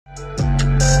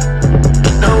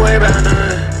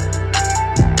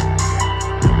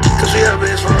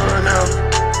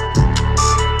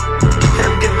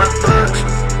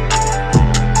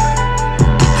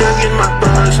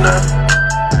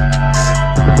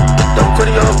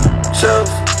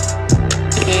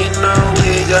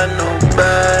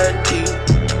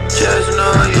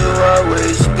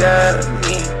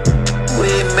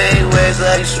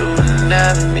like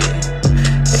tsunami.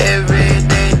 Every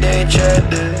day they try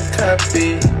to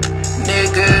copy.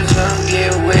 Niggas don't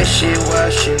get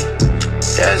wishy-washy.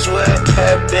 That's what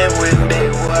happen when they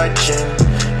watching.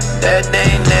 That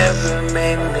they never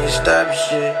made me stop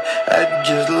shit. I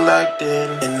just locked in,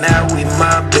 and now we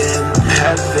mobbing.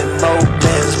 Having more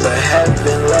bands, but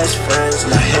having less friends.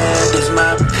 My hand is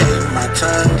my pen, my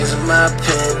tongue is my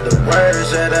pen. The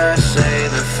words that I say,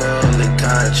 they're fully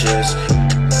conscious.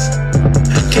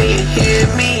 Can you hear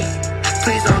me?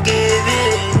 Please don't give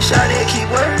in. Shawty keep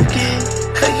working,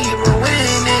 I keep on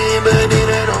winning, but it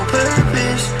ain't on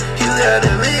purpose. You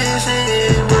gotta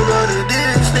listen, we'll go the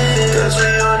distance, 'cause we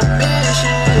on a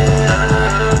mission.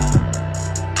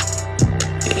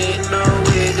 You know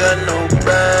we got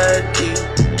nobody,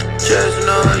 just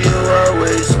know you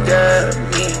always got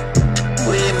me.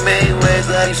 We make waves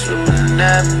like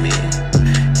tsunami.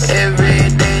 Every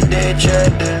day they try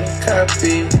to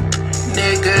copy.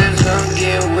 Niggas don't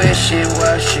get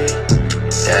wishy-washy.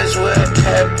 That's what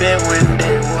happen when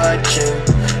they watching.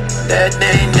 That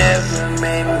they never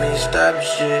made me stop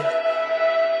shit.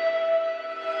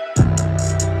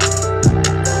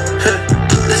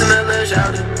 Listen up, little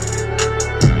shouter.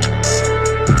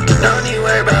 Don't need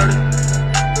worry about it.